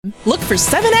Look for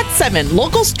 7 at 7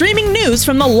 local streaming news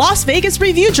from the Las Vegas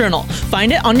Review-Journal.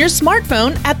 Find it on your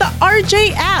smartphone at the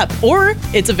RJ app, or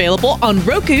it's available on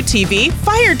Roku TV,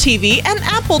 Fire TV, and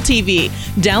Apple TV.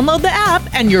 Download the app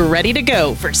and you're ready to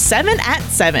go for 7 at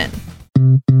 7.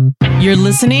 You're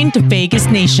listening to Vegas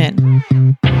Nation.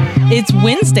 It's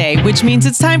Wednesday, which means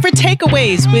it's time for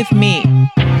takeaways with me,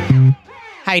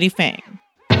 Heidi Fang.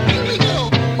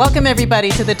 Welcome,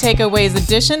 everybody, to the Takeaways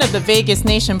edition of the Vegas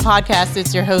Nation podcast.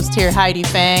 It's your host here, Heidi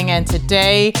Fang, and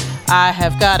today I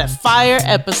have got a fire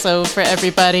episode for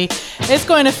everybody. It's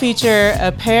going to feature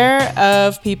a pair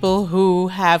of people who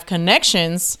have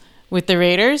connections with the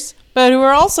Raiders, but who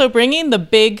are also bringing the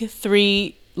Big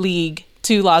Three League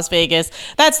to Las Vegas.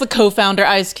 That's the co-founder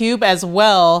Ice Cube, as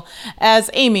well as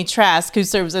Amy Trask, who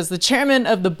serves as the chairman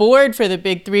of the board for the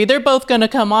Big Three. They're both going to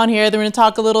come on here. They're going to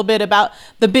talk a little bit about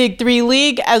the Big Three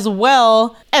League as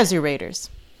well as your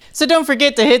Raiders. So don't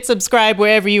forget to hit subscribe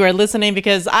wherever you are listening,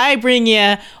 because I bring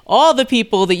you all the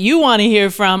people that you want to hear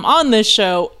from on this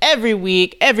show every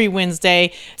week, every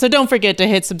Wednesday. So don't forget to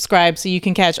hit subscribe so you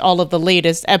can catch all of the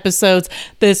latest episodes.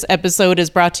 This episode is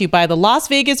brought to you by the Las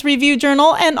Vegas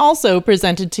Review-Journal and also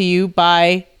presented to you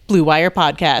by Blue Wire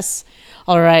Podcasts.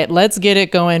 All right, let's get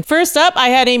it going. First up, I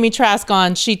had Amy Trask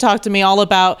on. She talked to me all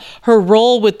about her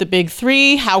role with the Big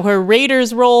Three, how her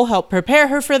Raiders role helped prepare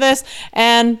her for this.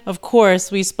 And of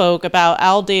course, we spoke about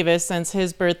Al Davis, since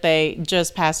his birthday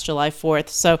just passed July 4th.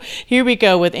 So here we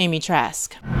go with Amy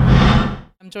Trask.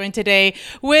 I'm joined today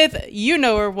with, you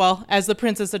know her well as the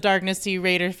Princess of Darkness to you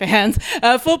Raider fans,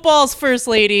 football's first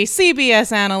lady,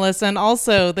 CBS analyst, and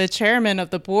also the chairman of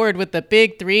the board with the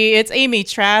Big Three. It's Amy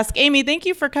Trask. Amy, thank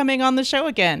you for coming on the show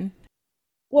again.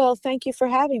 Well, thank you for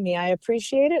having me. I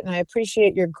appreciate it, and I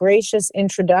appreciate your gracious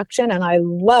introduction, and I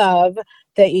love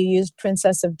that you used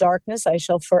Princess of Darkness. I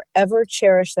shall forever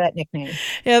cherish that nickname.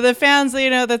 Yeah, the fans,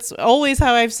 that's always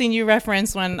how I've seen you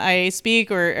referenced when I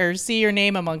speak or see your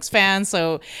name amongst fans.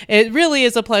 So it really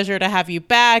is a pleasure to have you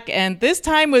back. And this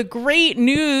time with great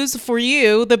news for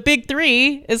you. The Big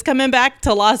Three is coming back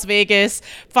to Las Vegas.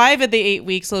 5 of the 8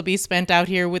 weeks will be spent out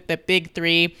here with the Big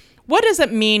Three. What does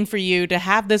it mean for you to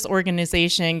have this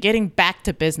organization getting back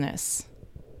to business?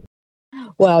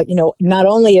 Well, not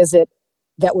only is it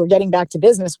that we're getting back to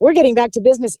business, we're getting back to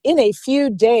business in a few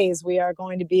days. We are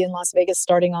going to be in Las Vegas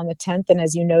starting on the 10th. And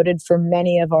as you noted, for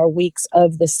many of our weeks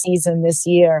of the season this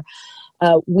year,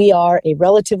 we are a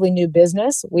relatively new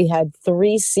business. We had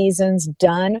 3 seasons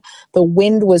done. The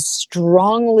wind was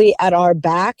strongly at our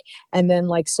back. And then,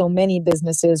 like so many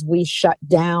businesses, we shut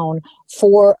down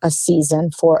for a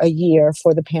season, for a year,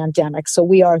 for the pandemic. So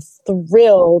we are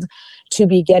thrilled to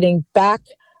be getting back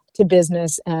to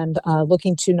business and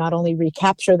looking to not only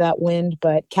recapture that wind,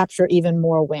 but capture even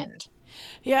more wind.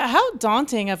 Yeah, how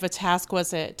daunting of a task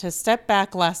was it to step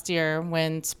back last year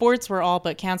when sports were all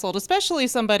but canceled, especially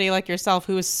somebody like yourself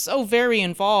who is so very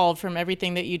involved, from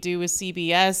everything that you do with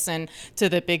CBS and to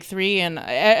the Big Three and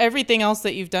everything else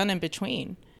that you've done in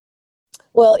between?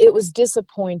 Well, it was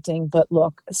disappointing, but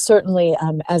look, certainly,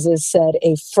 as is said,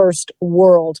 a first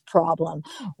world problem.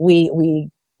 It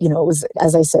was,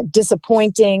 as I said,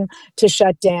 disappointing to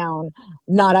shut down,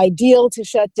 not ideal to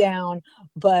shut down,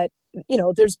 but,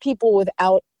 there's people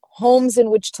without homes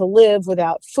in which to live,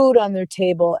 without food on their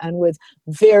table, and with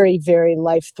very, very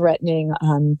life-threatening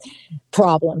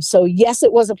problems. So yes,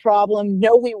 it was a problem.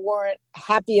 No, we weren't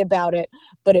happy about it,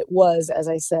 but it was, as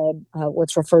I said,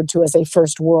 what's referred to as a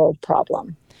first world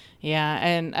problem. Yeah,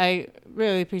 and I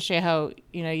really appreciate how,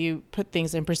 you put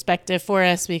things in perspective for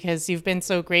us, because you've been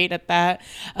so great at that.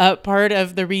 Part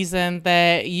of the reason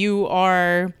that you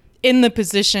are in the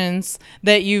positions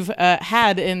that you've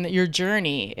had in your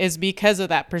journey is because of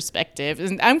that perspective.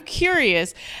 And I'm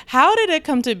curious, how did it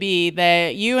come to be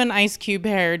that you and Ice Cube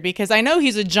paired? Because I know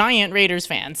he's a giant Raiders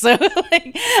fan. So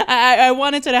I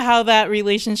wanted to know how that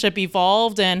relationship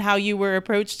evolved and how you were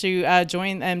approached to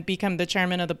join and become the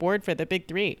chairman of the board for the Big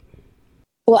Three.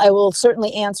 Well, I will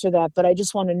certainly answer that, but I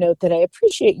just want to note that I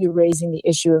appreciate you raising the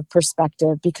issue of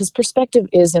perspective, because perspective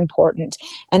is important.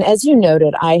 And as you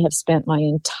noted, I have spent my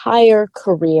entire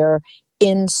career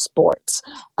in sports,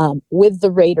 with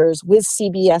the Raiders, with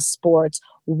CBS Sports,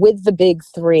 with the Big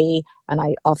Three, and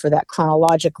I offer that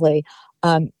chronologically.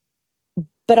 But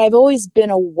I've always been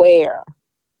aware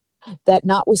that,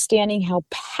 notwithstanding how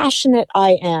passionate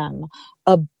I am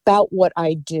about what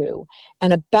I do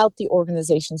and about the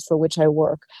organizations for which I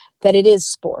work, that it is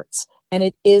sports and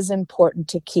it is important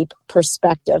to keep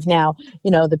perspective. Now,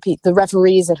 the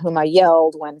referees at whom I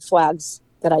yelled when flags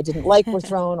that I didn't like were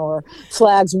thrown, or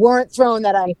flags weren't thrown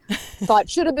that I thought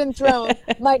should have been thrown.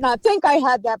 Might not think I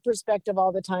had that perspective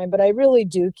all the time, but I really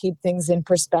do keep things in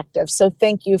perspective. So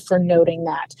thank you for noting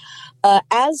that.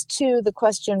 As to the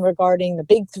question regarding the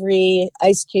Big Three,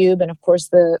 Ice Cube, and of course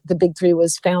the Big Three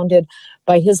was founded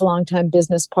by his longtime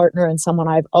business partner and someone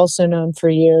I've also known for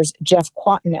years, Jeff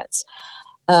Quatinetz.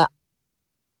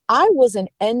 I was an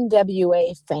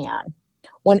NWA fan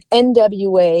when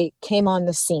NWA came on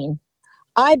the scene.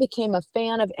 I became a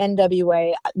fan of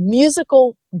NWA,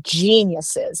 musical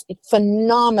geniuses,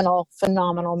 phenomenal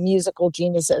musical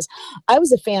geniuses. I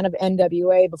was a fan of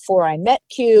NWA before I met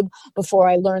Cube, before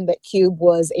I learned that Cube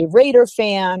was a Raider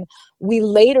fan. We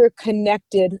later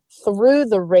connected through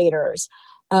the Raiders.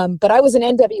 But I was an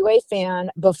NWA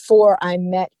fan before I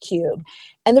met Cube.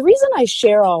 And the reason I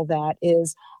share all that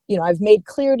is, I've made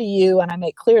clear to you and I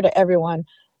make clear to everyone,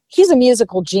 he's a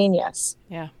musical genius.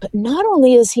 Yeah. But not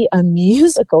only is he a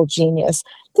musical genius,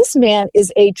 this man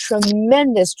is a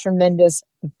tremendous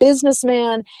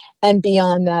businessman, and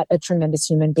beyond that, a tremendous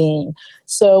human being.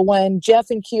 So when Jeff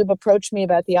and Cube approached me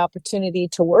about the opportunity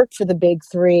to work for the Big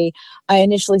Three, I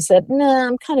initially said, nah,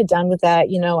 I'm kind of done with that.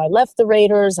 I left the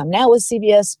Raiders. I'm now with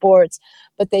CBS Sports.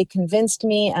 But they convinced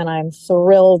me, and I'm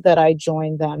thrilled that I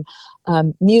joined them.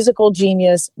 Musical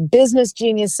genius, business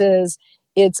geniuses.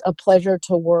 It's a pleasure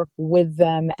to work with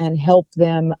them and help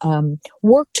them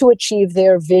work to achieve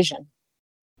their vision.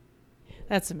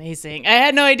 That's amazing. I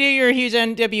had no idea you were a huge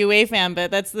NWA fan,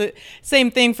 but that's the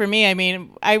same thing for me. I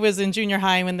mean, I was in junior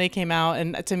high when they came out,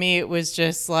 and to me, it was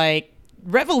just like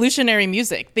revolutionary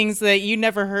music, things that you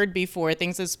never heard before,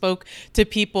 things that spoke to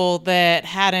people that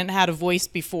hadn't had a voice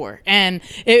before. And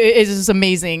it is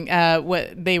amazing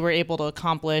what they were able to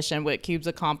accomplish and what Cube's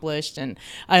accomplished. And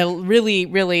I really,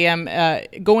 really am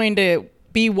going to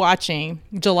be watching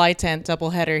July 10th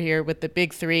doubleheader here with the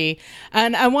Big Three.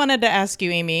 And I wanted to ask you,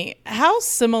 Amy, how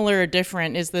similar or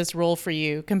different is this role for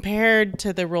you compared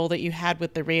to the role that you had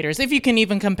with the Raiders, if you can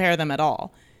even compare them at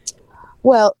all?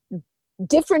 Well,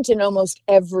 different in almost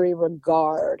every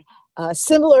regard.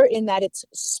 Similar in that it's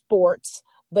sports,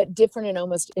 but different in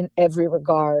almost in every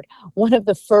regard. One of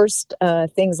the first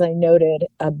things I noted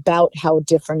about how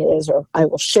different it is, or I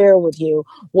will share with you,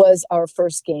 was our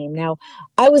first game. Now,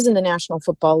 I was in the National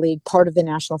Football League, part of the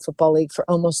National Football League for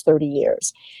almost 30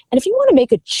 years. And if you want to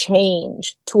make a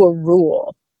change to a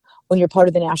rule, when you're part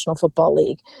of the National Football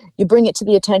League, you bring it to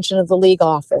the attention of the league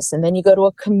office, and then you go to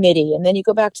a committee, and then you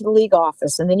go back to the league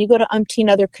office, and then you go to umpteen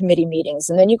other committee meetings,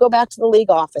 and then you go back to the league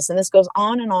office, and this goes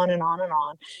on and on and on and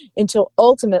on until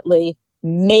ultimately,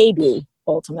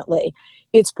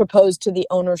 it's proposed to the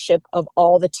ownership of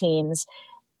all the teams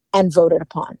and voted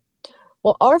upon.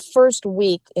 Well, our first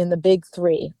week in the Big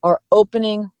Three, our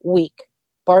opening week,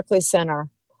 Barclays Center,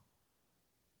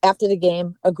 after the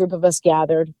game, a group of us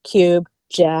gathered, Cube,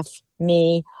 Jeff,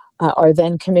 me, our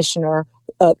then commissioner,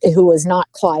 who was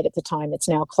not Clyde at the time. It's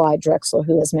now Clyde Drexler,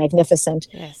 who is magnificent.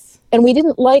 Yes. And we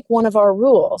didn't like one of our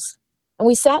rules. And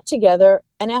we sat together,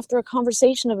 and after a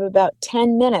conversation of about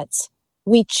 10 minutes,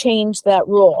 we changed that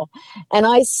rule. And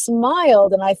I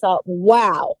smiled, and I thought,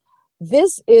 wow,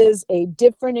 this is a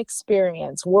different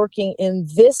experience working in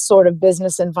this sort of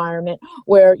business environment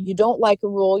where you don't like a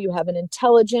rule, you have an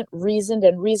intelligent, reasoned,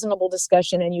 and reasonable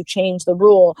discussion, and you change the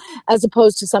rule, as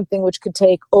opposed to something which could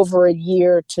take over a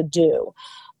year to do.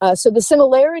 So the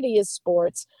similarity is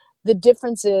sports. The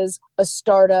difference is a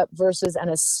startup versus an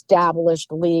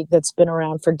established league that's been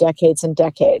around for decades and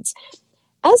decades.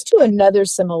 As to another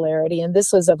similarity, and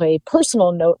this was of a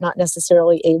personal note, not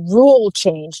necessarily a rule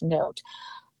change note,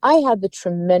 I had the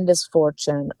tremendous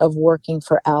fortune of working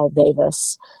for Al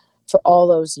Davis for all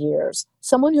those years,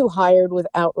 someone who hired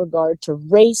without regard to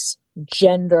race,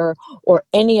 gender, or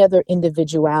any other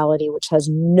individuality, which has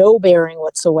no bearing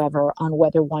whatsoever on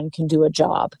whether one can do a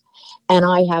job. And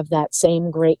I have that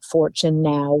same great fortune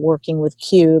now working with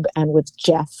Cube and with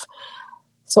Jeff.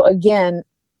 So again,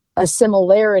 a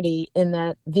similarity in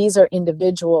that these are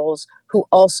individuals who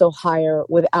also hire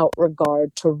without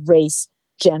regard to race,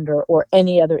 gender, or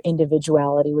any other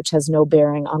individuality, which has no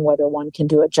bearing on whether one can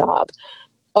do a job.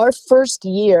 Our first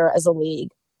year as a league,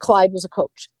 Clyde was a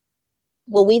coach.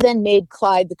 Well, we then made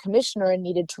Clyde the commissioner and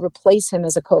needed to replace him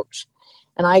as a coach.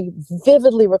 And I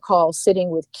vividly recall sitting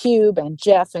with Cube and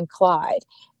Jeff and Clyde,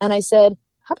 and I said,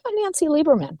 how about Nancy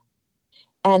Lieberman?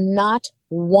 And not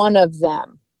one of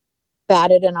them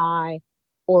batted an eye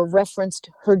or referenced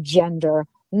her gender,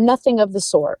 nothing of the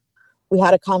sort. We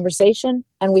had a conversation,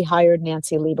 and we hired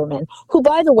Nancy Lieberman, who,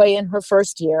 by the way, in her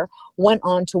first year, went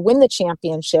on to win the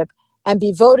championship and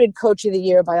be voted Coach of the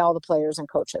Year by all the players and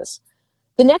coaches.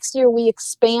 The next year, we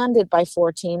expanded by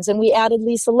 4 teams and we added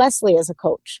Lisa Leslie as a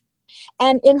coach.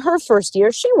 And in her first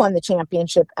year, she won the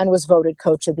championship and was voted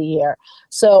Coach of the Year.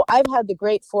 So I've had the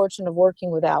great fortune of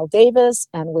working with Al Davis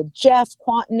and with Jeff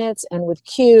Quantenitz and with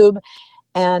Cube.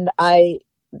 And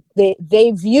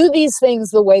they view these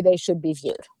things the way they should be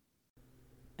viewed.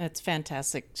 That's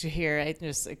fantastic to hear. I'm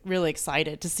just really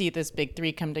excited to see this big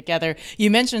three come together.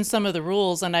 You mentioned some of the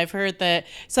rules, and I've heard that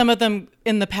some of them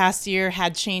in the past year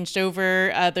had changed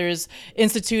over. There's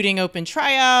instituting open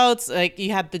tryouts. Like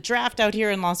you had the draft out here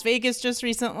in Las Vegas just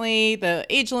recently. The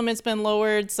age limit's been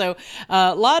lowered. So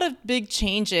a lot of big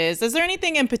changes. Is there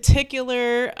anything in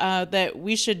particular that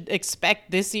we should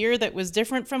expect this year that was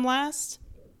different from last?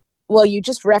 Well, you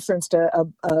just referenced a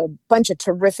bunch of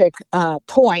terrific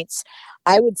points.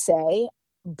 I would say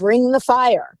bring the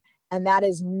fire. And that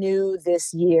is new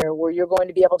this year, where you're going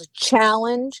to be able to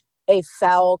challenge a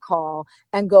foul call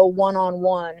and go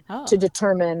one-on-one to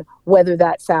determine whether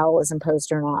that foul is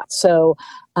imposed or not. So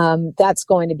that's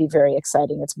going to be very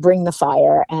exciting. It's bring the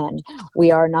fire. And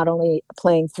we are not only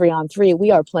playing 3-on-3,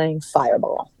 we are playing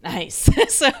fireball. Nice.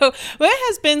 So what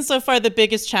has been so far the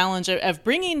biggest challenge of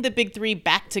bringing the big three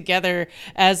back together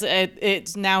as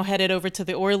it's now headed over to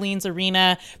the Orleans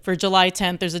Arena for July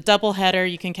 10th? There's a doubleheader.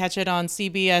 You can catch it on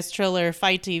CBS, Triller,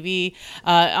 Fight TV,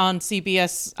 on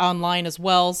CBS Online as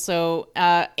well. So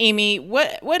Amy,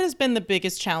 what has been the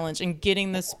biggest challenge in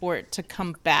getting the sport to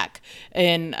come back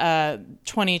in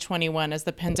 2021 as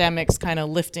the pandemic's kind of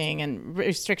lifting and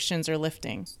restrictions are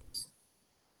lifting?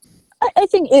 I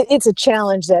think it's a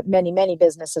challenge that many, many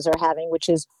businesses are having, which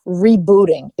is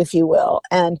rebooting, if you will.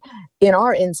 And in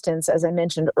our instance, as I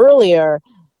mentioned earlier,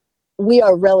 we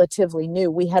are relatively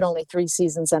new. We had only 3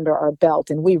 seasons under our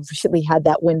belt, and we really had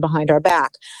that wind behind our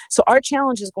back. So our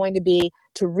challenge is going to be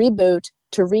to reboot,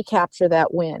 to recapture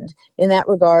that wind. In that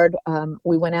regard,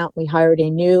 we went out, we hired a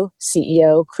new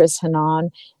CEO, Chris Hanan,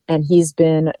 and he's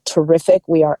been terrific.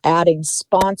 We are adding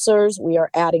sponsors. We are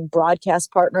adding broadcast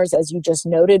partners. As you just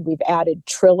noted, we've added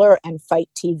Triller and Fight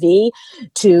TV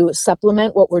to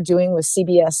supplement what we're doing with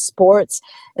CBS Sports.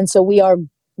 And so we are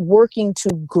working to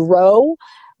grow,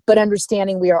 but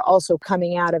understanding we are also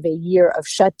coming out of a year of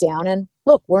shutdown. And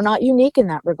look, we're not unique in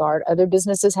that regard. Other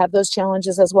businesses have those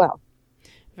challenges as well.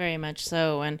 Very much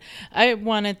so. And I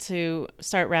wanted to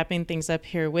start wrapping things up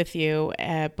here with you,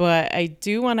 but I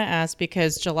do want to ask,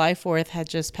 because July 4th had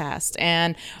just passed,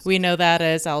 and we know that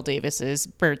as Al Davis's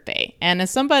birthday. And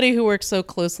as somebody who worked so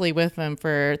closely with him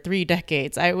for 3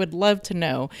 decades, I would love to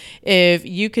know if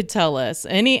you could tell us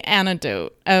any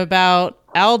anecdote about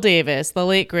Al Davis, the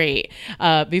late great,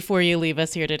 before you leave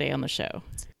us here today on the show.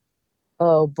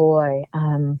 Oh, boy.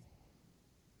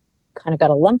 Kind of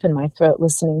got a lump in my throat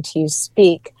listening to you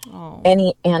speak. Oh.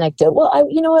 Any anecdote? Well,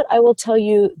 you know what? I will tell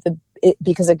you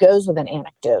because it goes with an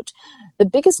anecdote. The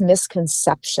biggest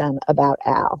misconception about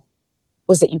Al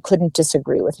was that you couldn't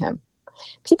disagree with him.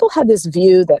 People had this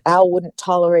view that Al wouldn't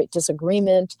tolerate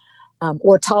disagreement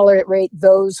or tolerate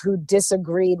those who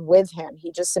disagreed with him.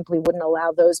 He just simply wouldn't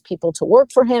allow those people to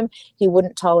work for him. He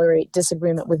wouldn't tolerate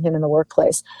disagreement with him in the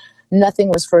workplace. Nothing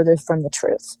was further from the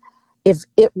truth. If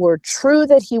it were true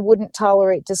that he wouldn't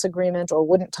tolerate disagreement or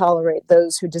wouldn't tolerate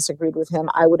those who disagreed with him,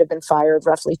 I would have been fired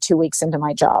roughly 2 weeks into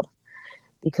my job,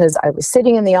 because I was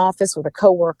sitting in the office with a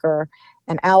coworker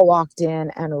and Al walked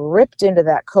in and ripped into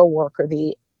that coworker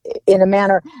in a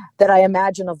manner that I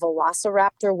imagine a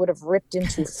velociraptor would have ripped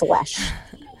into flesh.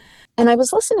 And I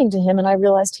was listening to him and I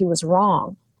realized he was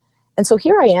wrong. And so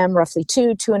here I am roughly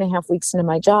 2.5 weeks into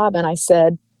my job. And I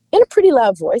said, in a pretty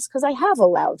loud voice, because I have a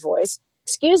loud voice,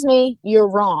 "Excuse me, you're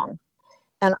wrong."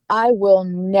 And I will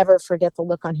never forget the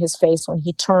look on his face when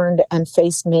he turned and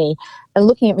faced me and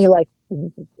looking at me like,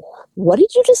 "What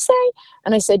did you just say?"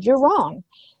 And I said, "You're wrong."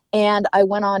 And I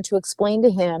went on to explain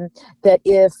to him that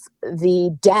if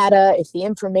the data, if the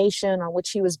information on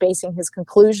which he was basing his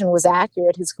conclusion was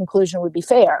accurate, his conclusion would be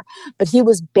fair. But he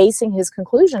was basing his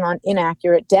conclusion on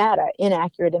inaccurate data,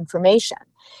 inaccurate information.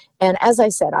 And as I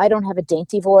said, I don't have a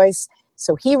dainty voice.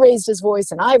 So he raised his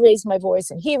voice and I raised my voice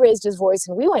and he raised his voice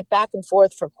and we went back and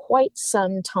forth for quite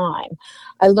some time.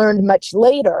 I learned much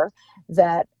later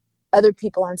that other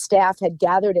people on staff had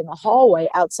gathered in the hallway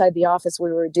outside the office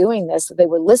we were doing this. They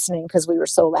were listening because we were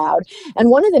so loud.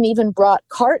 And one of them even brought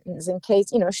cartons in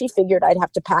case, she figured I'd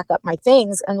have to pack up my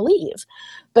things and leave.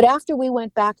 But after we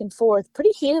went back and forth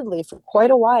pretty heatedly for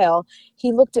quite a while,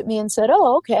 he looked at me and said,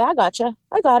 "Oh, okay, I gotcha.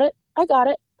 I got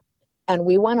it. And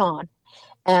we went on.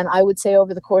 And I would say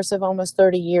over the course of almost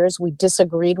 30 years, we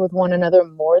disagreed with one another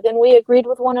more than we agreed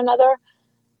with one another.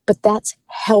 But that's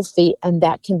healthy and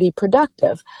that can be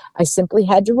productive. I simply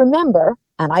had to remember,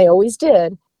 and I always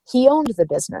did, He owned the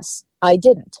business. I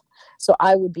didn't. So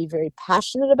I would be very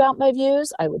passionate about my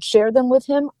views. I would share them with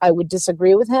him. I would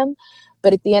disagree with him.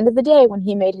 But at the end of the day, when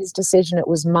he made his decision, it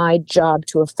was my job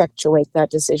to effectuate that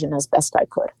decision as best I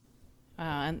could.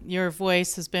 And your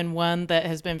voice has been one that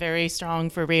has been very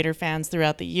strong for Raider fans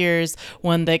throughout the years,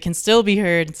 one that can still be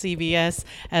heard in CBS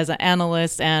as an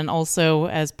analyst and also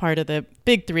as part of the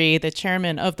Big Three, the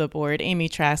chairman of the board, Amy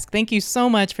Trask. Thank you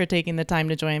so much for taking the time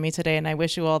to join me today, and I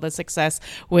wish you all the success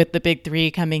with the Big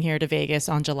Three coming here to Vegas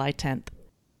on July 10th.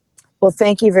 Well,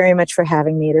 thank you very much for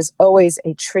having me. It is always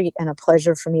a treat and a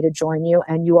pleasure for me to join you,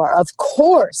 and you are, of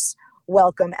course,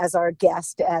 welcome as our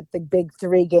guest at the Big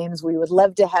Three games. We would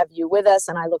love to have you with us,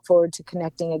 and I look forward to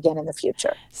connecting again in the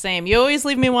future. Same. You always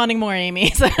leave me wanting more, Amy.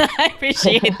 So I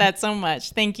appreciate that so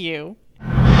much. Thank you.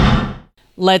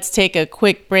 Let's take a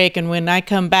quick break, and when I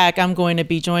come back, I'm going to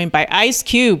be joined by Ice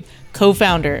Cube,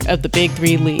 co-founder of the Big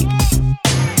Three League.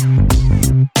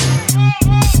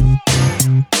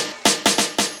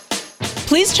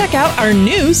 Please check out our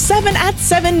new 7 at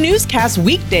 7 newscast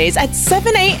weekdays at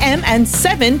 7 a.m. and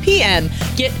 7 p.m.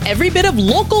 Get every bit of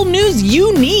local news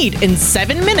you need in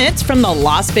 7 minutes from the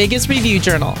Las Vegas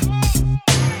Review-Journal.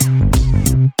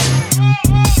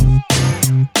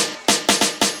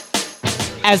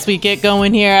 As we get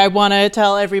going here, I want to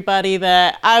tell everybody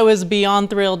that I was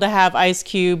beyond thrilled to have Ice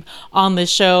Cube on the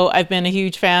show. I've been a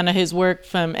huge fan of his work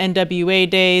from NWA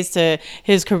days to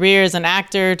his career as an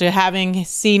actor to having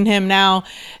seen him now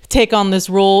take on this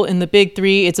role in the Big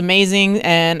Three. It's amazing,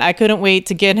 and I couldn't wait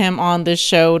to get him on this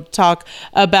show to talk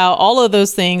about all of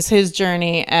those things, his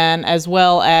journey, and as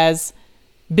well as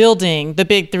building the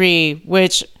Big Three,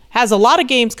 which has a lot of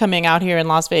games coming out here in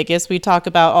Las Vegas. We talk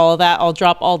about all of that. I'll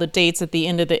drop all the dates at the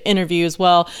end of the interview as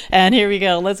well. And here we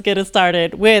go. Let's get it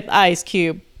started with Ice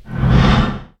Cube.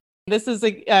 This is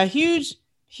a huge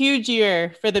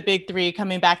year for the Big Three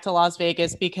coming back to Las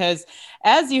Vegas, because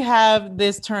as you have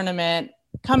this tournament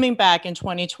coming back in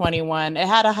 2021, it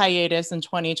had a hiatus in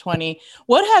 2020.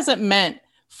 What has it meant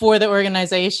for the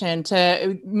organization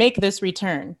to make this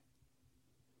return?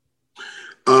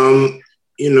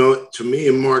 To me,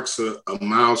 it marks a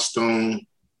milestone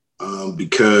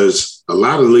because a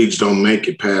lot of leagues don't make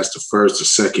it past the first or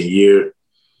second year.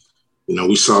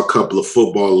 We saw a couple of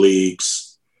football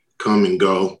leagues come and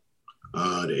go,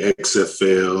 the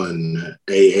XFL and the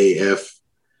AAF.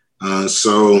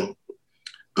 So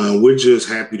we're just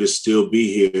happy to still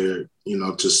be here,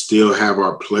 to still have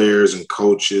our players and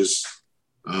coaches,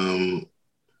 clamoring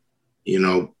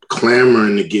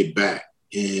to get back.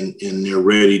 And they're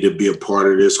ready to be a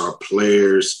part of this. Our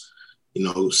players,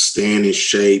 staying in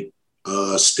shape,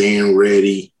 staying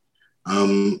ready,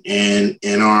 and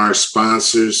our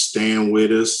sponsors staying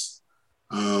with us,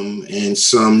 and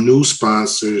some new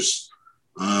sponsors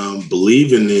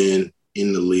believing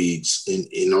in the leagues,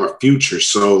 in our future.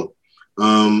 So,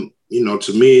 to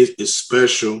me, it's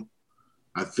special.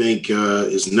 I think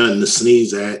it's nothing to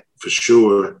sneeze at, for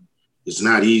sure. It's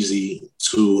not easy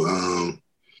to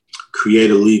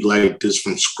create a league like this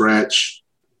from scratch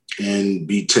and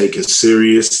be taken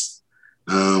serious.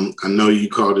 I know you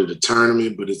called it a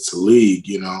tournament, but it's a league,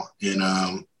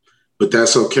 but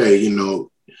that's okay.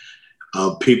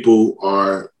 People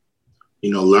are,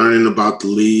 learning about the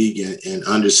league and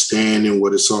understanding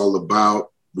what it's all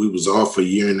about. We was off a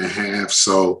year and a half.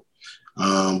 So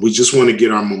we just want to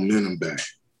get our momentum back.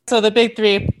 So the Big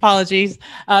Three, apologies,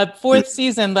 fourth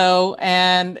season though,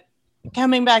 and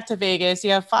coming back to Vegas, you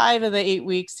have 5 of the 8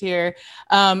 weeks here.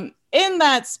 In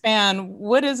that span,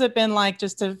 what has it been like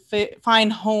just to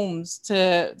find homes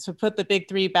to put the Big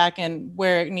Three back in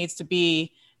where it needs to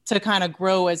be to kind of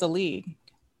grow as a league?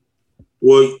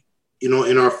 Well,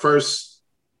 in our first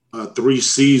 3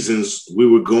 seasons, we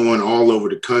were going all over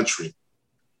the country.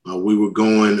 We were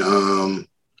going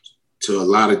to a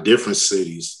lot of different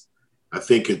cities. I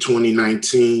think in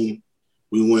 2019,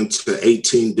 we went to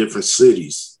 18 different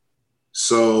cities.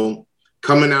 So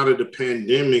coming out of the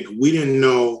pandemic, we didn't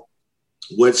know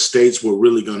what states were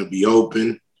really going to be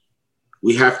open.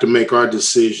 We have to make our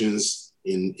decisions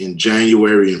in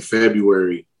January and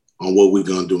February on what we're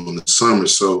going to do in the summer.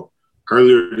 So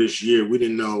earlier this year, we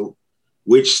didn't know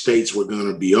which states were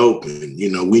going to be open.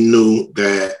 We knew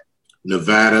that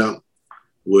Nevada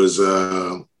was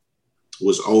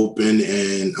open,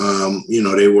 and,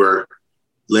 they were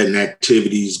letting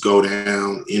activities go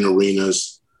down in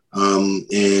arenas.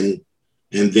 And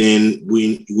then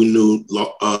we knew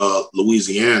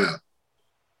Louisiana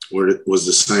was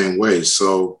the same way.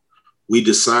 So we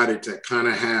decided to kind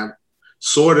of have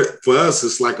for us,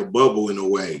 it's like a bubble in a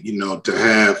way, to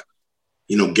have,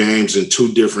 games in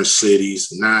 2 different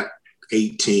cities, not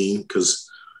 18, because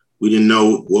We didn't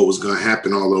know what was going to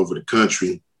happen all over the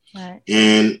country. Right.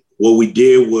 And what we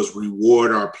did was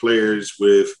reward our players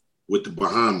with the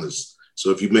Bahamas. So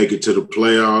if you make it to the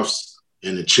playoffs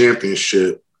and the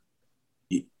championship,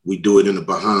 we do it in the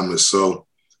Bahamas. So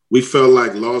we felt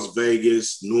like Las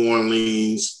Vegas, New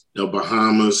Orleans, the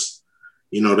Bahamas,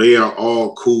 they are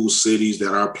all cool cities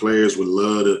that our players would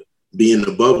love to be in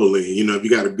the bubble in. If you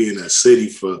got to be in that city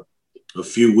for a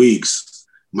few weeks,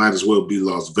 might as well be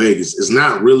Las Vegas. It's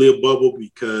not really a bubble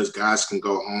because guys can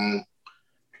go home.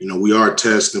 We are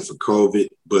testing for COVID,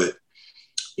 but,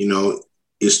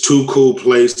 it's 2 cool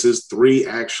places, 3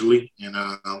 actually. And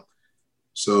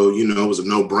so, it was a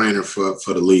no-brainer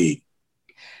for the league.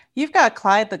 You've got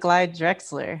Clyde the Glide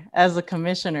Drexler as a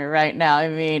commissioner right now. I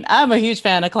mean, I'm a huge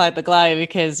fan of Clyde the Glide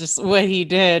because just what he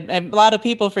did. And a lot of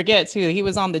people forget, too. He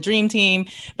was on the Dream Team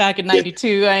back in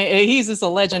 92. He's just a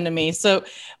legend to me. So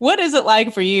what is it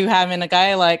like for you having a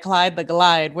guy like Clyde the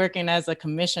Glide working as a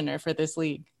commissioner for this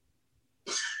league?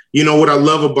 What I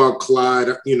love about Clyde,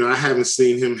 I haven't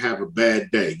seen him have a bad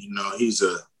day. He's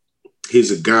a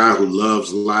guy who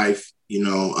loves life. He's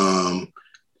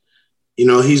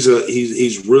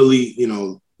really,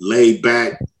 laid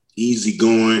back,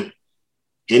 easygoing,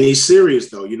 and he's serious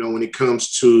though, when it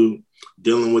comes to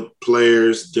dealing with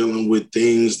players, dealing with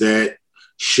things that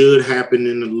should happen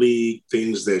in the league,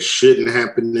 things that shouldn't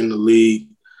happen in the league.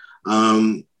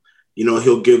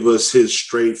 He'll give us his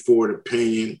straightforward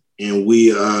opinion, and we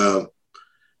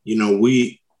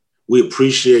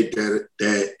appreciate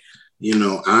that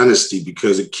honesty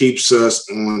because it keeps us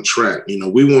on track.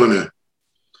 We want to,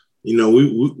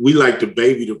 we like to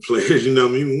baby the players,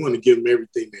 we want to give them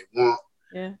everything they want.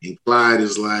 Yeah. And Clyde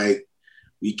is like,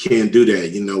 we can't do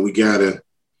that.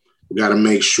 We gotta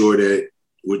make sure that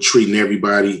we're treating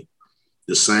everybody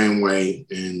the same way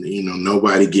and,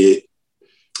 nobody get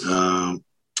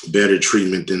better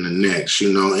treatment than the next,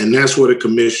 and that's what a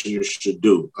commissioner should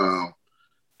do.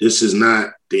 This is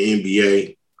not the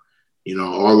NBA.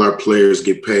 All our players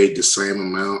get paid the same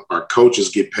amount. Our coaches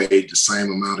get paid the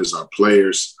same amount as our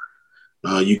players.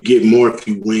 You get more if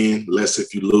you win, less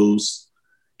if you lose.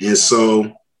 And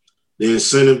so the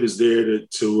incentive is there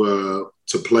to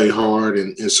play hard.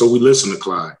 And so we listen to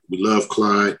Clyde. We love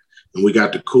Clyde. And we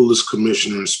got the coolest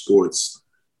commissioner in sports,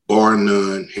 bar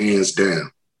none, hands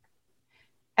down.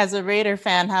 As a Raider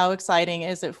fan, how exciting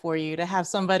is it for you to have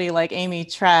somebody like Amy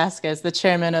Trask as the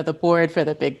chairman of the board for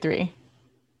the Big Three?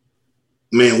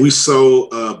 Man, we're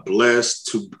so blessed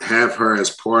to have her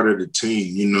as part of the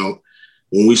team.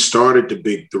 When we started the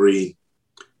Big Three,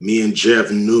 me and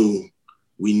Jeff knew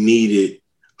we needed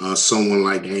someone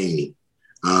like Amy.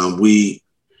 We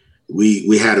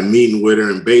had a meeting with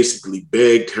her and basically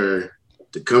begged her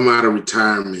to come out of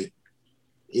retirement,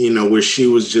 where she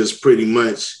was just pretty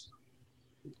much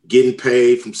getting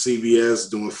paid from CBS,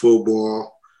 doing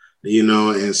football,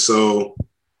 and so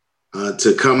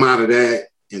to come out of that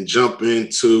and jump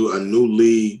into a new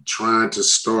league, trying to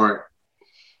start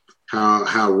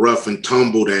how rough and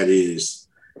tumble that is.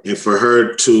 And for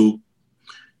her to,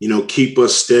 keep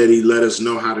us steady, let us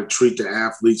know how to treat the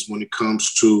athletes when it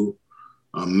comes to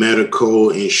medical,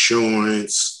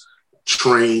 insurance,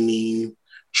 training,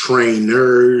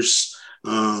 trainers,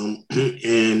 and,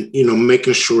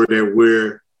 making sure that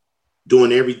we're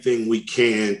doing everything we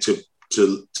can to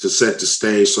set the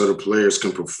stage so the players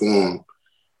can perform.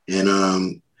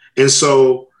 And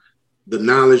so the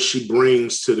knowledge she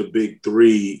brings to the Big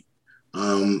Three,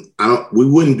 we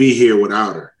wouldn't be here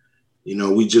without her.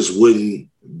 We just wouldn't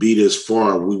be this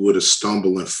far. We would have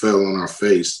stumbled and fell on our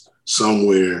face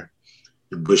somewhere.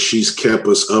 But she's kept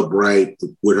us upright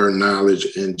with her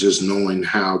knowledge and just knowing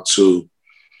how to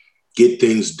get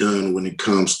things done when it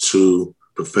comes to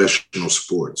professional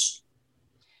sports.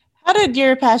 How did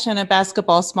your passion of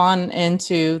basketball spawn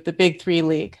into the Big Three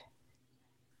League?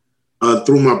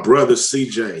 Through my brother,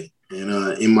 CJ,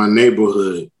 and in my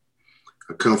neighborhood.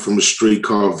 I come from a street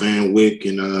called Van Wyck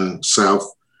in South.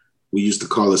 We used to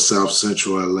call it South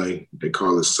Central LA. They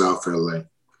call it South LA.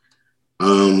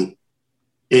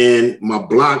 And my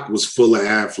block was full of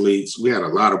athletes. We had a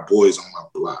lot of boys on my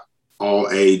block, all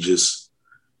ages,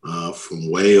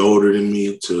 from way older than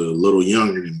me to a little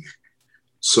younger than me.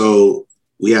 So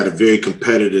we had a very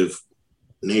competitive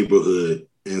neighborhood.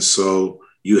 And so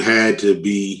you had to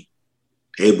be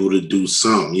able to do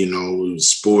something,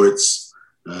 sports,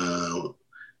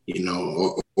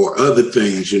 or other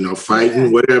things,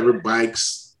 fighting, whatever,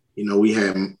 bikes. We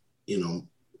had,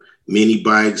 mini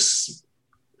bikes,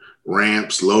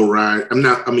 ramps, low ride.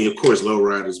 Of course, low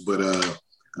riders, but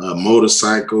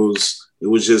motorcycles. It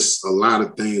was just a lot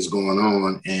of things going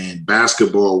on. And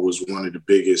basketball was one of the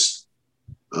biggest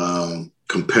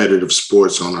competitive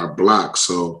sports on our block.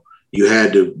 So you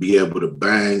had to be able to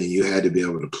bang and you had to be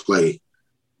able to play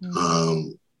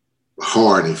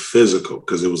hard and physical,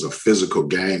 because it was a physical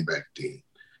game back then.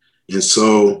 And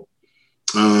so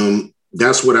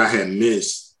that's what I had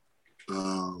missed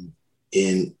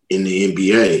in the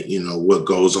NBA. You know, what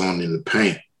goes on in the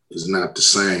paint is not the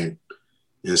same.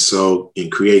 And so in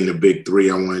creating the big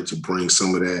three, I wanted to bring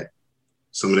some of that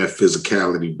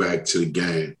physicality back to the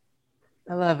game.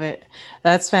 I love it.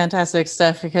 That's fantastic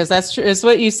stuff, because that's true. It's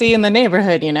what you see in the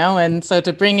neighborhood, you know, and so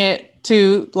to bring it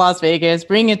to Las Vegas,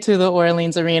 bring it to the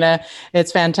Orleans Arena,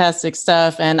 it's fantastic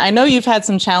stuff. And I know you've had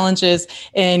some challenges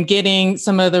in getting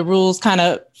some of the rules kind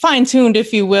of fine-tuned,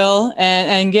 if you will,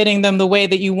 and getting them the way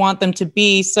that you want them to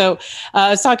be. So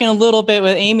I was talking a little bit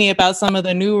with Amy about some of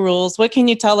the new rules. What can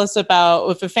you tell us about,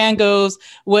 if a fan goes,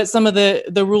 what some of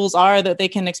the rules are that they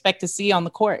can expect to see on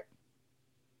the court?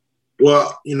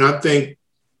 Well, you know, I think,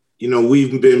 you know,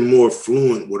 we've been more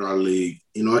fluent with our league.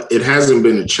 You know, it hasn't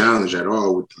been a challenge at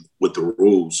all with the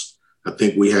rules. I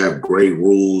think we have great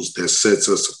rules that sets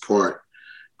us apart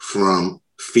from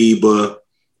FIBA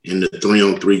and the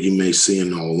 3-on-3 you may see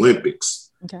in the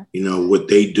Olympics. Okay. You know, what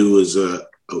they do is a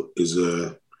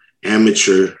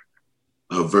amateur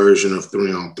version of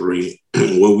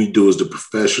 3-on-3. What we do is the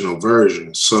professional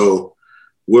version. So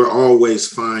we're always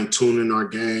fine-tuning our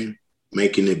game,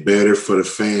 making it better for the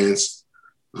fans.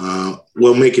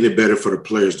 Making it better for the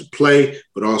players to play,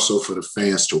 but also for the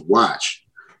fans to watch.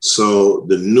 So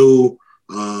the new,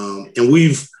 and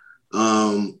we've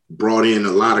brought in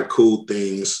a lot of cool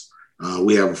things.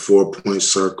 We have a 4-point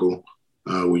circle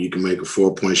where you can make a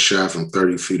 4-point shot from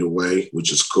 30 feet away,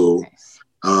 which is cool.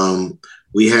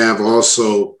 We have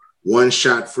also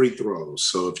 1-shot free throws.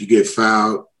 So if you get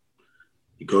fouled,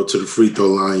 you go to the free throw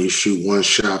line, you shoot 1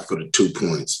 shot for the 2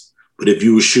 points. But if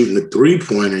you were shooting a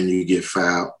 3-pointer and you get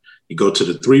fouled, you go to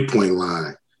the 3-point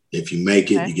line. If you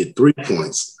make it, you get 3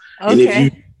 points. Okay.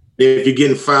 And if you're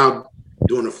getting fouled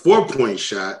doing a 4-point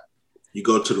shot, you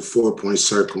go to the 4-point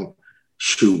circle,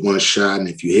 shoot 1 shot, and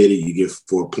if you hit it, you get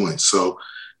 4 points. So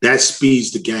that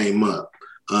speeds the game up.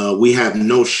 We have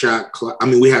no shot clock.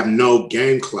 We have no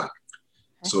game clock.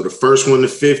 So the first one to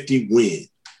 50 win,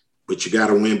 but you got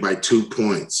to win by 2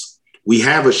 points. We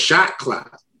have a shot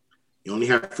clock. You only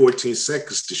have 14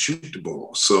 seconds to shoot the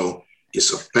ball. So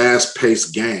it's a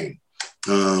fast-paced game.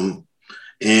 And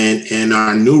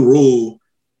our new rule,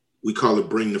 we call it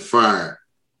Bring the Fire,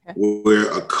 where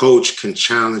a coach can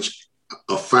challenge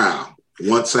a foul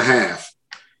once a half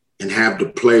and have the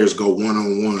players go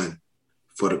one-on-one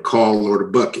for the call or the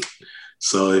bucket.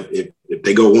 So if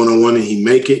they go one-on-one and he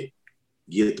make it,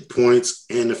 you get the points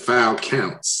and the foul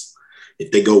counts.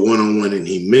 If they go one-on-one and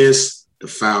he miss, the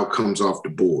foul comes off the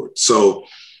board. So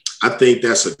I think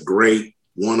that's a great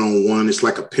one-on-one. It's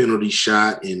like a penalty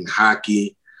shot in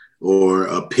hockey or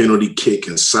a penalty kick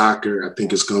in soccer. I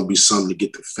think it's going to be something to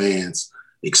get the fans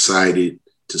excited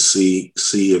to see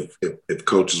if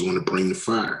coaches want to bring the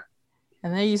fire.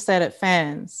 And then you said it,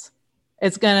 fans.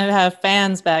 It's going to have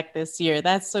fans back this year.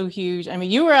 That's so huge. I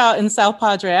mean, you were out in South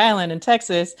Padre Island in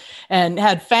Texas and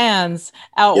had fans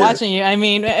out watching you. I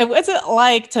mean, what's it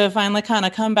like to finally kind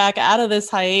of come back out of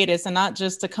this hiatus, and not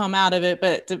just to come out of it,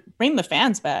 but to bring the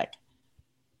fans back?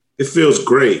 It feels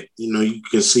great. You know, you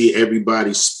can see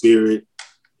everybody's spirit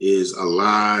is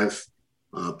alive.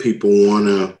 People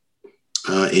want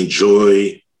to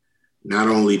enjoy not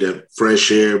only the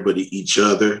fresh air, but each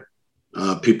other.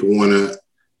 People want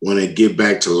to get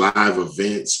back to live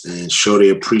events and show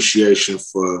their appreciation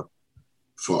for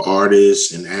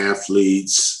artists and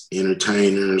athletes,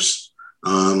 entertainers.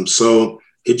 So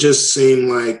it just seemed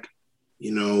like,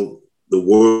 you know, the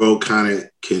world kind of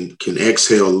can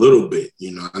exhale a little bit.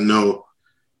 You know, I know,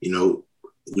 you know,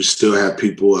 we still have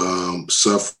people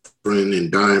suffering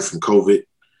and dying from COVID,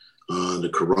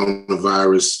 the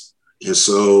coronavirus. And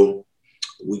so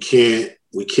we can't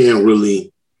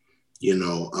really, you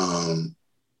know,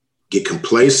 get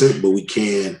complacent, but we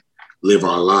can live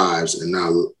our lives and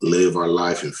not live our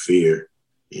life in fear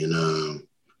and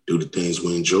do the things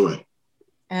we enjoy.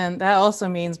 And that also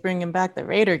means bringing back the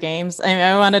Raider games.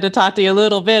 I wanted to talk to you a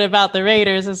little bit about the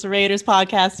Raiders. It's a Raiders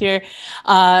podcast here.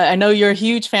 I know you're a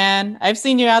huge fan. I've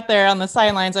seen you out there on the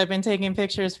sidelines. I've been taking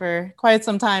pictures for quite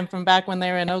some time, from back when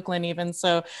they were in Oakland even.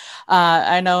 So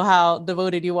I know how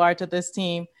devoted you are to this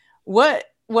team. What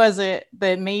was it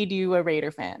that made you a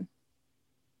Raider fan?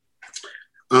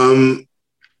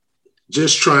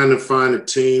 Just trying to find a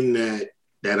team that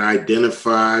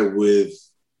identify with,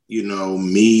 you know,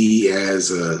 me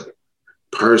as a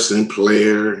person,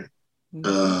 player.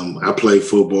 I played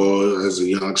football as a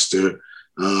youngster.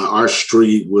 Our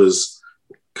street was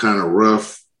kind of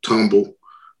rough, tumble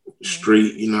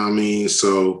street, you know what I mean?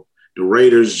 So the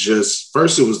Raiders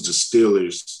first it was the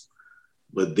Steelers,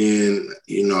 but then,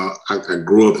 you know, I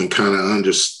grew up and kind of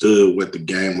understood what the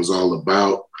game was all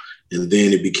about. And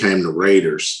then it became the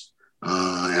Raiders.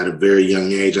 At a very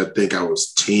young age, I think I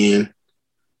was 10,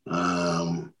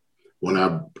 when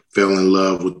I fell in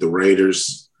love with the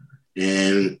Raiders.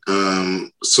 And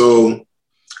so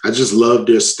I just loved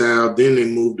their style. Then they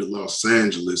moved to Los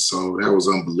Angeles, so that was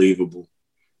unbelievable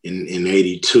in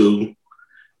 82.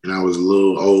 And I was a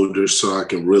little older, so I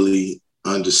could really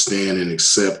understand and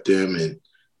accept them and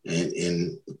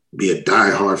be a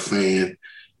diehard fan.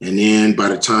 And then by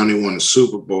the time they won the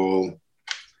Super Bowl,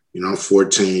 you know, I'm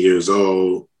 14 years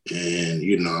old, and,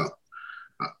 you know,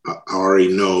 I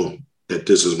already know that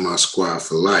this is my squad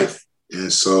for life.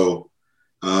 And so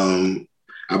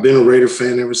I've been a Raider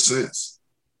fan ever since.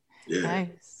 Yeah.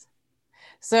 Nice.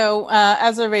 So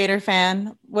as a Raider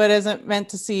fan, what has it meant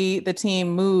to see the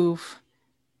team move?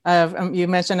 You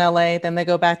mentioned LA, then they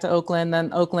go back to Oakland,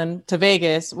 then Oakland to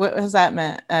Vegas. What has that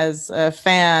meant as a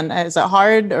fan? Is it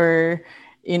hard, or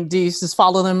do you just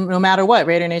follow them no matter what?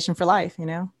 Raider Nation for life, you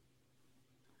know?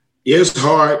 Yeah, it's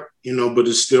hard, you know, but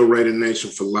it's still Raider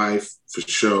Nation for life, for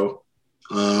sure.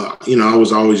 You know, I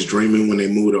was always dreaming when they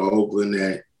moved to Oakland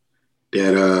that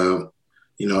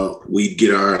you know, we'd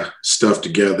get our stuff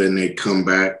together and they'd come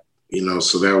back, you know,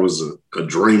 so that was a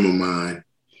dream of mine,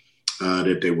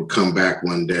 that they would come back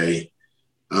one day.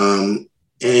 And,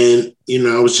 you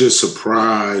know, I was just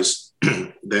surprised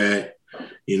that,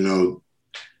 you know,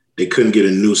 they couldn't get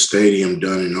a new stadium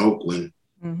done in Oakland.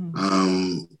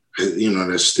 Mm-hmm. You know,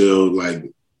 that still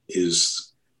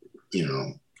is, you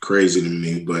know, crazy to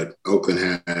me, but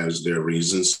Oakland has their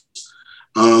reasons.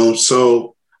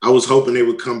 So I was hoping they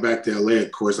would come back to LA.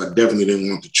 Of course, I definitely didn't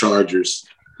want the Chargers.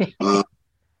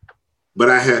 But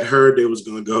I had heard they was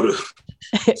going to go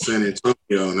to San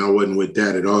Antonio, and I wasn't with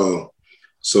that at all.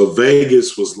 So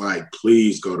Vegas was like,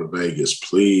 please go to Vegas.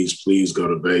 Please, please go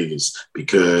to Vegas.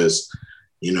 Because,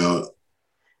 you know,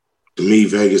 to me,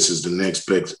 Vegas is the next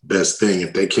best thing.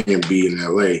 If they can't be in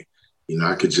LA, you know,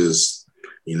 I could just,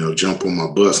 you know, jump on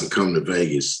my bus and come to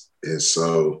Vegas. And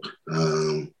so,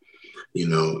 you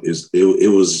know,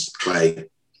 it was like,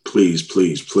 please,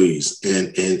 please, please.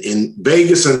 And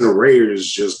Vegas and the Raiders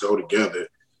just go together,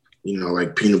 you know,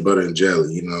 like peanut butter and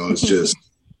jelly. You know, it's just,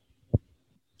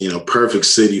 you know, perfect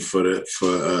city for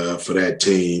that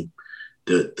team.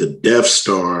 The Death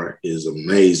Star is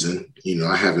amazing. You know,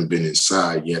 I haven't been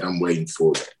inside yet. I'm waiting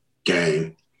for a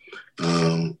game.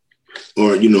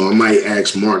 Or, you know, I might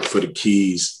ask Mark for the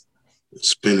keys,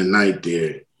 spend the night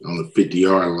there on the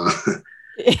 50-yard line.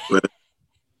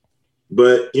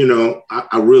 But, you know,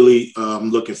 I really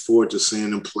am looking forward to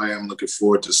seeing them play. I'm looking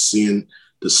forward to seeing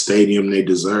the stadium they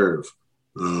deserve.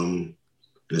 And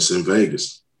it's in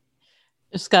Vegas.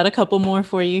 Just got a couple more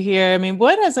for you here. I mean,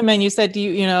 what has it meant? You said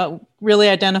you know, really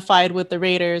identified with the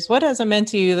Raiders. What has it meant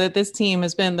to you that this team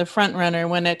has been the front runner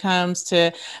when it comes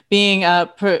to being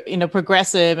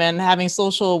progressive and having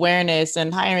social awareness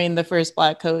and hiring the first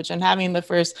Black coach and having the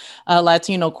first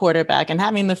Latino quarterback and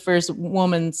having the first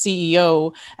woman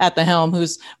CEO at the helm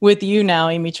who's with you now,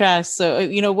 Amy Trask? So,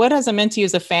 you know, what has it meant to you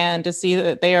as a fan to see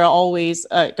that they are always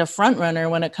a front runner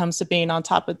when it comes to being on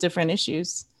top of different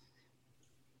issues?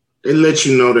 They let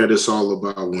you know that it's all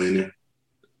about winning.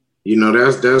 You know,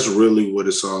 that's really what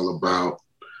it's all about.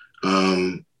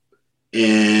 And,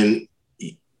 you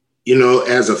know,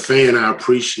 as a fan, I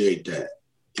appreciate that.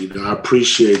 You know, I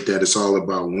appreciate that it's all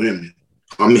about women.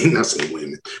 I mean, I say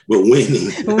women, but winning.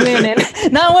 Winning.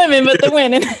 Not women, but the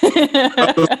winning.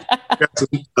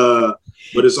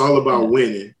 But it's all about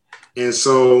winning. And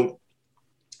so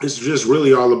it's just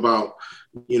really all about,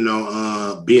 you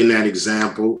know, being that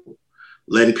example,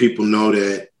 letting people know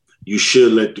that you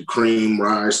should let the cream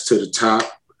rise to the top.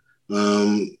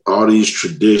 All these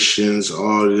traditions,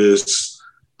 all this,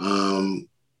 you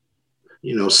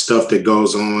know, stuff that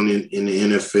goes on in the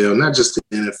NFL, not just the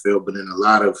NFL, but in a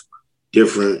lot of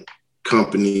different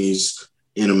companies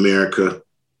in America.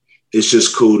 It's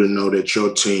just cool to know that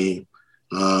your team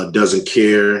doesn't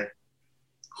care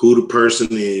who the person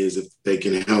is. If they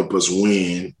can help us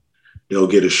win, they'll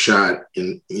get a shot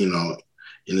in, you know,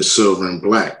 in the silver and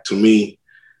black. To me,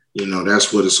 you know,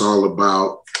 that's what it's all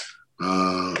about.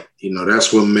 You know,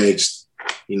 that's what makes,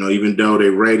 you know, even though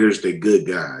they're Raiders, they're good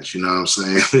guys, you know what I'm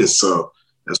saying? So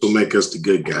that's what makes us the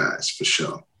good guys, for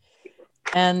sure.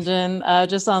 And then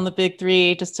just on the big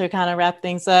three, just to kind of wrap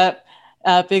things up,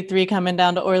 Big Three coming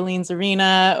down to Orleans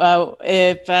Arena.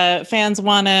 If fans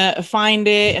want to find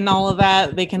it and all of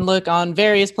that, they can look on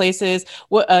various places,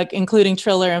 including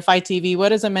Triller and Fight TV.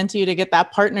 What has it meant to you to get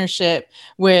that partnership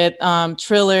with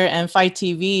Triller and Fight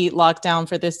TV locked down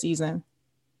for this season?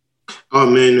 Oh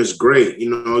man, it's great.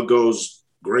 It goes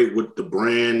great with the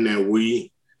brand that we're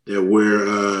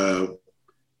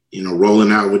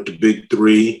rolling out with the Big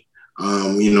Three.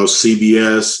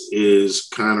 CBS is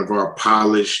kind of our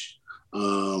polished,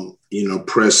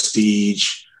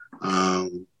 prestige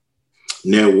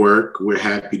network. We're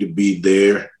happy to be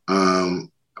there.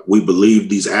 We believe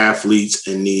these athletes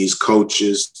and these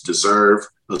coaches deserve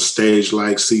a stage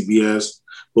like CBS,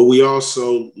 but we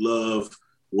also love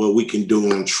what we can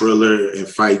do on Triller and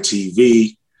Fight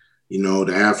TV.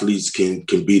 The athletes can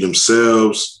be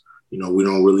themselves. We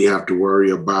don't really have to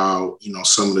worry about,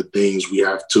 some of the things we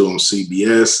have to on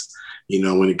CBS,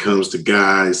 when it comes to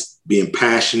guys being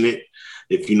passionate,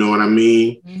 if you know what I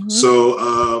mean. Mm-hmm.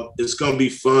 So it's going to be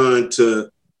fun to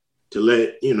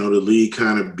let, the league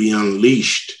kind of be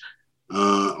unleashed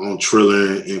on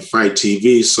Triller and Fight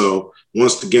TV. So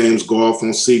once the games go off on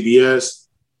CBS,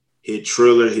 hit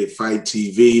Triller, hit Fight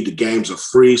TV. The games are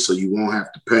free, so you won't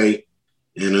have to pay.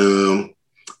 And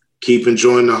keep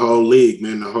enjoying the whole league,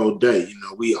 man, the whole day.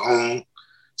 We own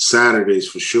Saturdays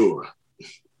for sure.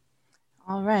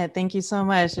 All right. Thank you so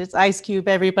much. It's Ice Cube,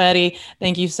 everybody.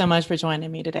 Thank you so much for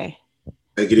joining me today.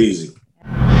 Take it easy.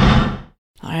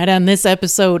 All right, and this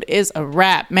episode is a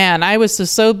wrap. Man, I was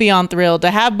so beyond thrilled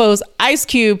to have both Ice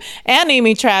Cube and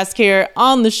Amy Trask here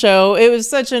on the show. It was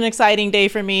such an exciting day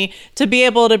for me to be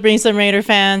able to bring some Raider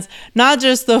fans, not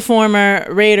just the former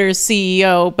Raiders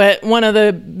CEO, but one of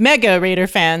the mega Raider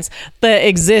fans that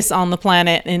exists on the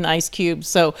planet in Ice Cube.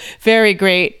 So very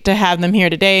great to have them here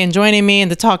today and joining me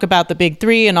and to talk about the Big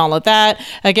Three and all of that.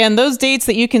 Again, those dates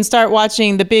that you can start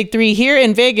watching the Big Three here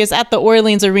in Vegas at the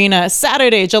Orleans Arena,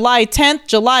 Saturday, July 10th,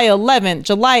 July 11th,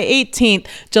 July 18th,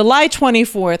 July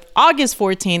 24th, August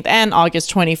 14th, and August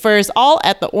 21st, all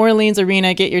at the Orleans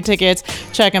Arena. Get your tickets.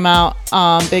 Check them out.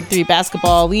 Big Three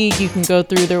Basketball League. You can go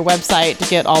through their website to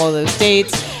get all of those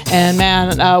dates. And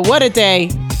man, what a day.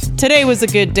 Today was a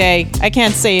good day. I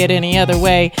can't say it any other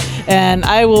way. And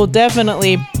I will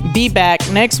definitely be back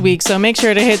next week. So make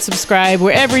sure to hit subscribe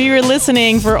wherever you're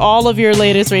listening for all of your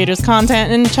latest Raiders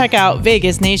content, and check out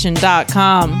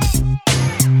vegasnation.com.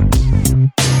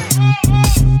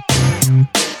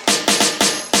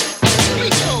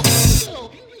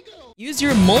 Use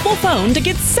your mobile phone to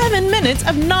get 7 minutes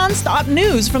of nonstop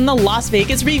news from the Las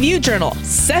Vegas Review Journal.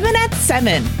 7 at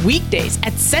 7, weekdays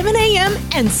at 7 a.m.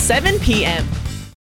 and 7 p.m.